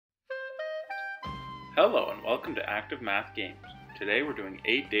Hello and welcome to Active Math Games. Today we're doing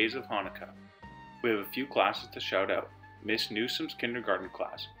 8 Days of Hanukkah. We have a few classes to shout out. Miss Newsom's kindergarten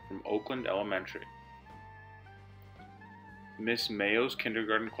class from Oakland Elementary. Miss Mayo's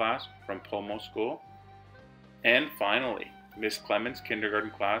kindergarten class from Pomo School. And finally, Miss Clement's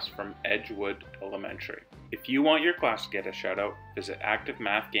kindergarten class from Edgewood Elementary. If you want your class to get a shout out, visit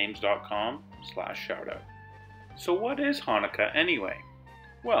activemathgames.com/shoutout. So what is Hanukkah anyway?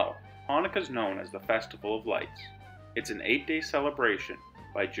 Well, Hanukkah is known as the Festival of Lights. It's an 8-day celebration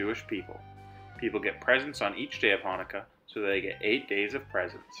by Jewish people. People get presents on each day of Hanukkah, so they get 8 days of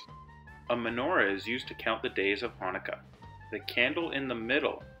presents. A menorah is used to count the days of Hanukkah. The candle in the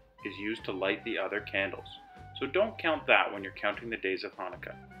middle is used to light the other candles, so don't count that when you're counting the days of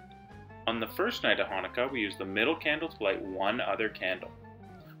Hanukkah. On the first night of Hanukkah, we use the middle candle to light one other candle.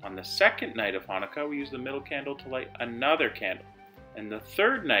 On the second night of Hanukkah, we use the middle candle to light another candle. And the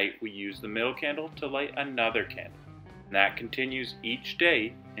third night, we use the middle candle to light another candle. And that continues each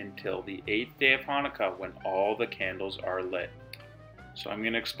day until the 8th day of Hanukkah when all the candles are lit. So I'm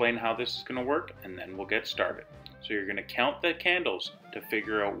going to explain how this is going to work and then we'll get started. So you're going to count the candles to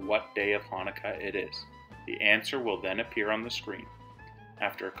figure out what day of Hanukkah it is. The answer will then appear on the screen.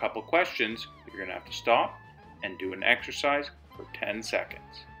 After a couple questions, you're going to have to stop and do an exercise for 10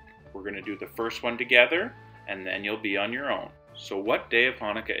 seconds. We're going to do the first one together and then you'll be on your own. So what day of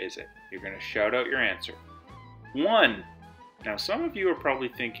Hanukkah is it? You're going to shout out your answer. 1. Now some of you are probably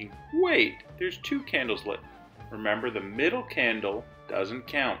thinking, wait, there's 2 candles lit. Remember, the middle candle doesn't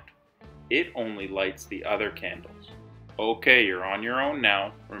count. It only lights the other candles. Okay, you're on your own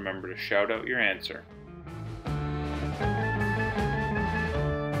now. Remember to shout out your answer.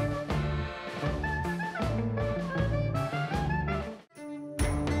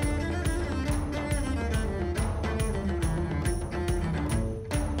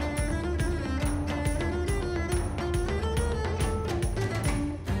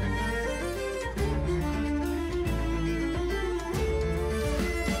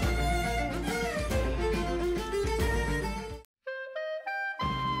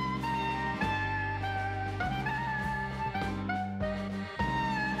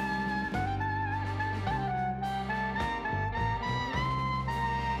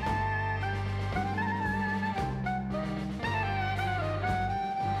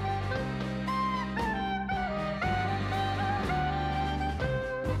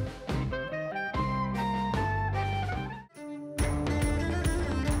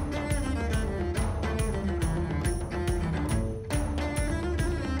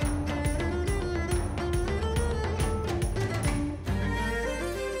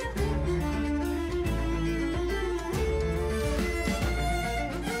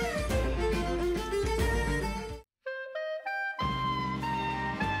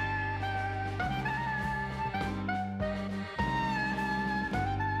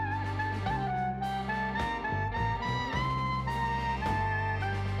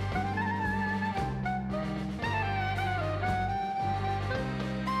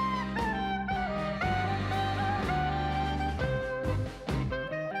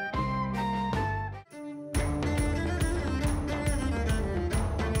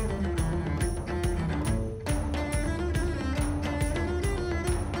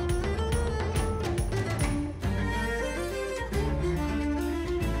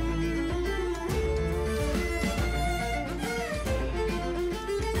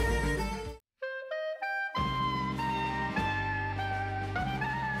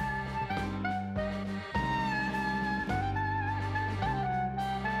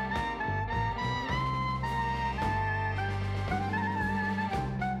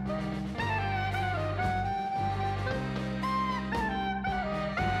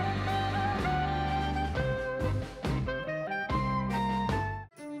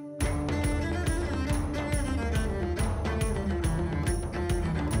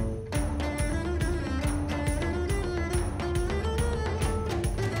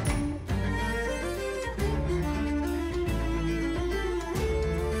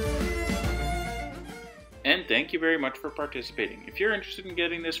 And thank you very much for participating. If you're interested in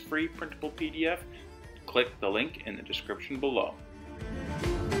getting this free printable PDF, click the link in the description below.